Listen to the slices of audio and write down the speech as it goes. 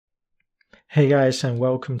Hey guys, and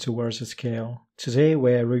welcome to WordsAtScale. Today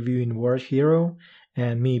we're reviewing WordHero,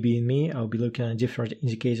 and me being me, I'll be looking at different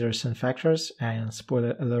indicators and factors, and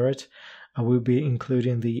spoiler alert, I will be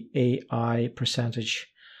including the AI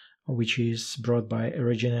percentage, which is brought by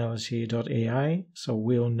originality.ai, so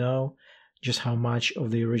we'll know just how much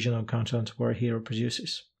of the original content WordHero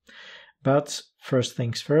produces. But first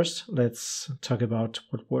things first, let's talk about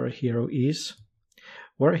what WordHero is.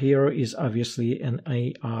 WordHero is obviously an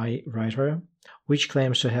AI writer, which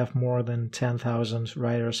claims to have more than 10,000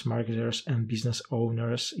 writers, marketers, and business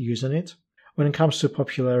owners using it. When it comes to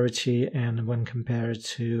popularity and when compared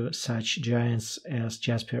to such giants as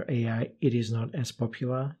Jasper AI, it is not as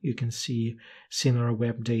popular. You can see similar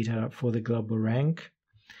web data for the global rank.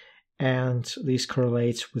 And this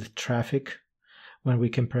correlates with traffic. When we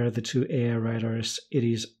compare the two AI writers, it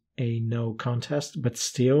is a no contest, but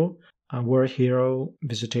still, WordHero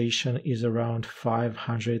visitation is around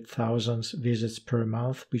 500,000 visits per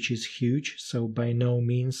month, which is huge. So by no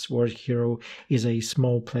means WordHero is a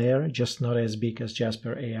small player, just not as big as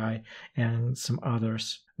Jasper AI and some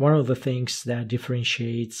others. One of the things that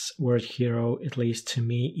differentiates WordHero, at least to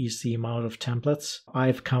me, is the amount of templates.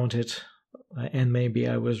 I've counted, and maybe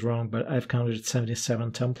I was wrong, but I've counted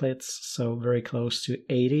 77 templates, so very close to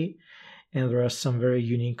 80. And there are some very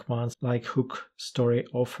unique ones like hook story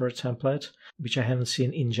offer template, which I haven't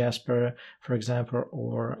seen in Jasper, for example,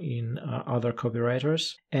 or in other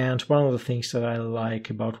copywriters. And one of the things that I like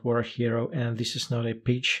about WordHero, and this is not a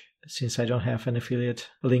pitch since I don't have an affiliate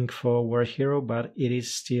link for WordHero, but it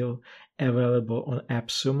is still available on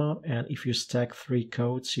AppSumo. And if you stack 3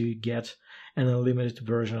 codes, you get an unlimited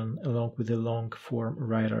version along with the long form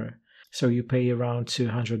writer. So you pay around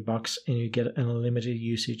 $200 and you get an unlimited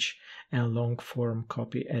usage and long form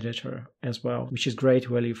copy editor as well, which is great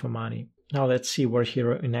value for money. Now let's see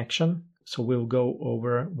WordHero in action. So we'll go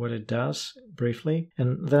over what it does briefly,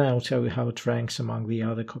 and then I'll tell you how it ranks among the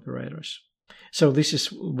other copywriters. So this is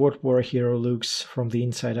what WordHero looks from the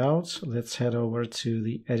inside out. Let's head over to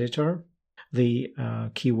the editor. The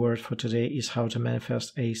keyword for today is how to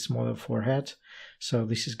manifest a smaller forehead. So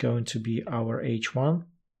this is going to be our H1.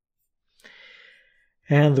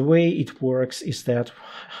 And the way it works is that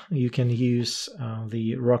you can use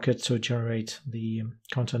the rocket to generate the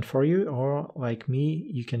content for you, or like me,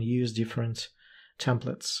 you can use different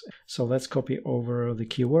templates. So let's copy over the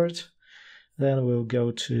keyword. Then we'll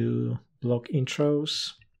go to blog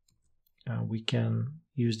intros. We can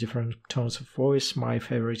use different tones of voice. My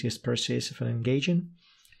favorite is persuasive and engaging,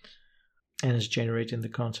 and it's generating the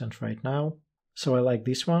content right now. So I like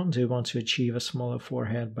this one. Do you want to achieve a smaller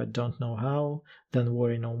forehead but don't know how? Then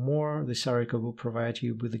worry no more. This article will provide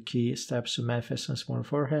you with the key steps to manifest a smaller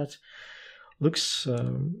forehead. Looks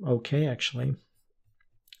okay, actually.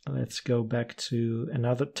 Let's go back to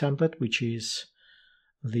another template, which is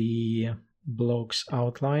the blog's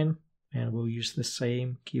outline. And we'll use the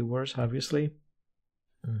same keywords, obviously.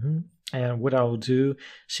 And what I'll do,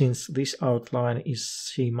 since this outline is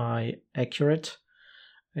semi-accurate,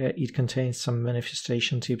 it contains some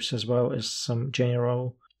manifestation tips as well as some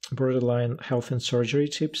general borderline health and surgery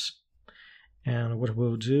tips. And what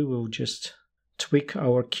we'll do, we'll just tweak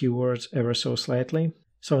our keywords ever so slightly.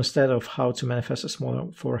 So instead of how to manifest a smaller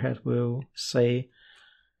forehead, we'll say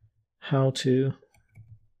how to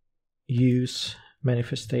use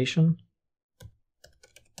manifestation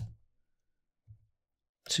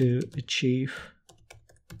to achieve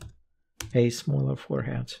a smaller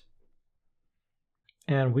forehead.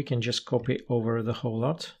 And we can just copy over the whole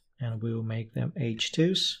lot and we'll make them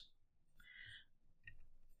H2s.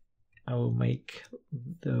 I will make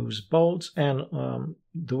those bold, and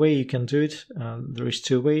the way you can do it, there is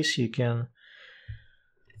 2 ways. You can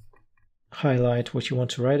highlight what you want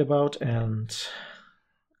to write about and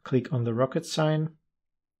click on the rocket sign,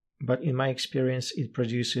 but in my experience it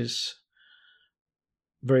produces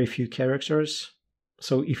very few characters.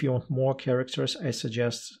 So if you want more characters, I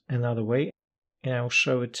suggest another way, and I'll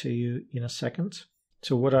show it to you in a second.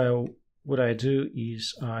 So what I do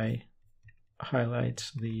is I highlight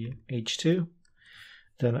the H2,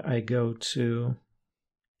 then I go to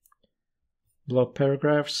blog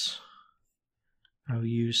paragraphs. I'll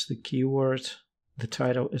use the keyword, the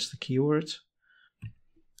title is the keyword.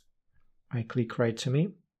 I click Write to Me.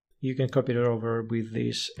 You can copy it over with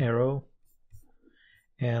this arrow,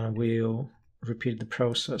 and we'll repeat the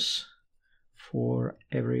process for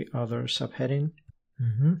every other subheading.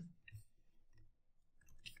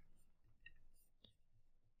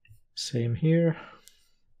 Same here.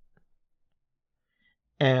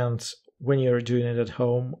 And when you're doing it at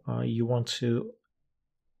home, you want to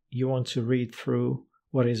read through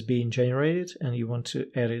what is being generated and you want to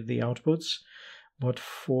edit the outputs. But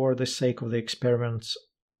for the sake of the experiments,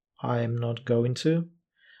 I'm not going to.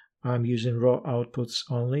 I'm using raw outputs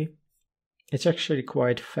only. It's actually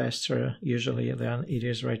quite faster usually than it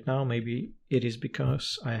is right now. Maybe it is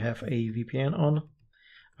because I have a VPN on.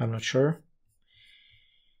 I'm not sure.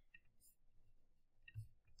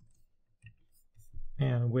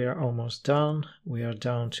 And we are almost done. We are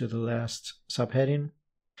down to the last subheading.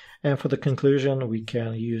 And for the conclusion, we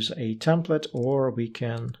can use a template, or we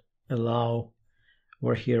can allow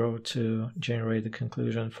WordHero to generate the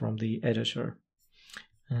conclusion from the editor.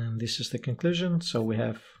 And this is the conclusion. So we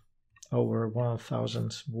have over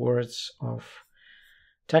 1,000 words of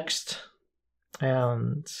text.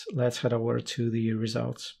 And let's head over to the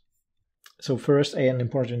results. So first, an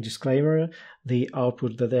important disclaimer, the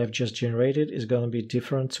output that I've just generated is going to be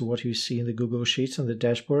different to what you see in the Google Sheets and the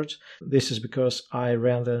dashboard. This is because I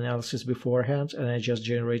ran the analysis beforehand and I just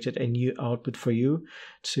generated a new output for you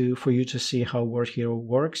to see how WordHero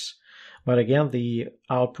works. But again, the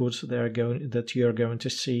output that you are going to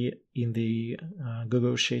see in the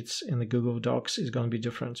Google Sheets, in the Google Docs, is going to be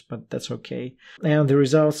different, but that's okay. And the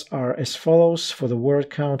results are as follows. For the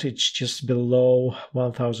word count, it's just below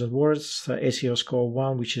 1,000 words. SEO score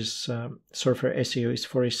 1, which is Surfer SEO, is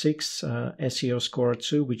 46. SEO score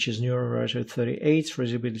 2, which is NeuroWriter, 38.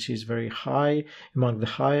 Readability is very high, among the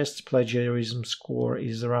highest. Plagiarism score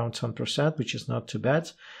is around 10%, which is not too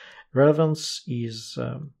bad. Relevance is...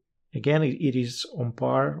 Again, it is on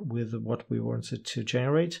par with what we wanted to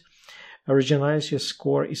generate. Originality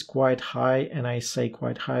score is quite high, and I say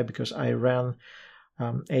quite high because I ran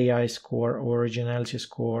AI score or originality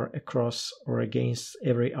score across or against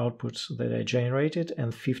every output that I generated,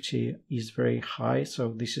 and 50 is very high,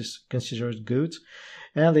 so this is considered good.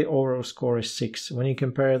 And the overall score is 6. When you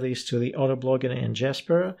compare these to the Autoblogging and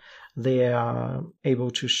Jasper, they are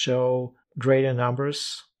able to show greater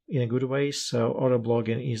numbers in a good way. So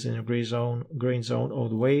Autoblogging is in a green zone all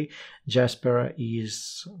the way. Jasper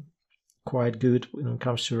is quite good when it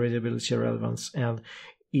comes to readability, relevance, and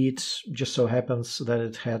it just so happens that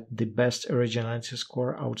it had the best originality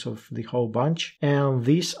score out of the whole bunch. And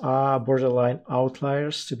these are borderline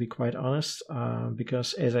outliers, to be quite honest,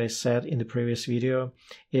 because as I said in the previous video,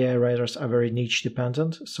 AI writers are very niche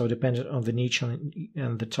dependent. So depending on the niche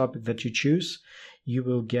and the topic that you choose, you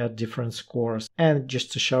will get different scores. And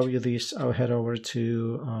just to show you this, I'll head over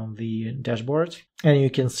to the dashboard. And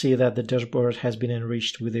you can see that the dashboard has been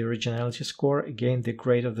enriched with the originality score. Again, the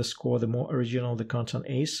greater the score, the more original the content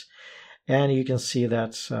is. And you can see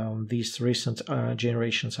that these recent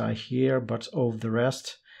generations are here, but all of the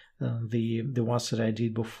rest, the ones that I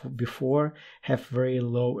did before, have very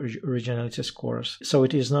low originality scores. So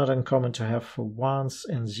it is not uncommon to have ones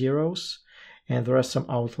and zeros. And there are some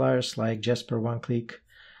outliers like Jasper one-click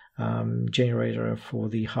generator for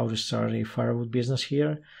the how to start a firewood business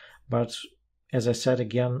here. But as I said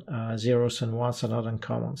again, zeros and ones are not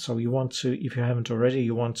uncommon. So you want to, if you haven't already,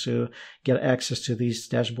 you want to get access to this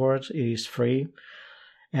dashboard. It is free.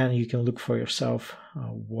 And you can look for yourself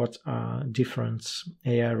what different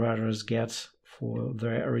AI writers get for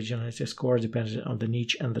their originality score depending on the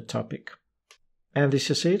niche and the topic. And this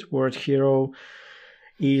is it. WordHero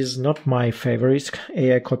is not my favorite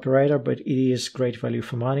AI copywriter, but it is great value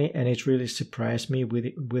for money, and it really surprised me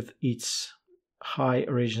with its high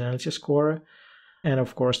originality score. And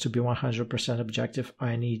of course, to be 100% objective,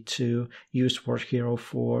 I need to use WordHero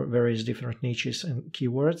for various different niches and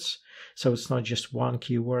keywords. So it's not just one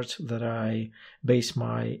keyword that I base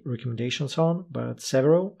my recommendations on, but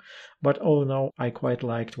several. But all in all, I quite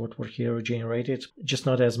liked what WordHero generated, just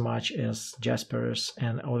not as much as Jasper's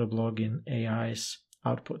and Autoblogging AI's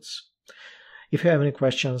outputs. If you have any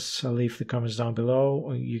questions, leave the comments down below,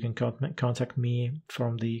 or you can contact me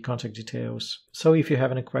from the contact details. So if you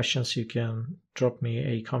have any questions, you can drop me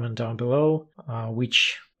a comment down below,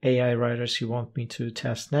 which AI writers you want me to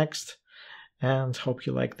test next. And hope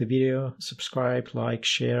you like the video. Subscribe, like,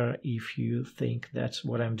 share if you think that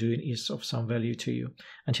what I'm doing is of some value to you.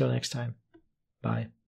 Until next time, bye.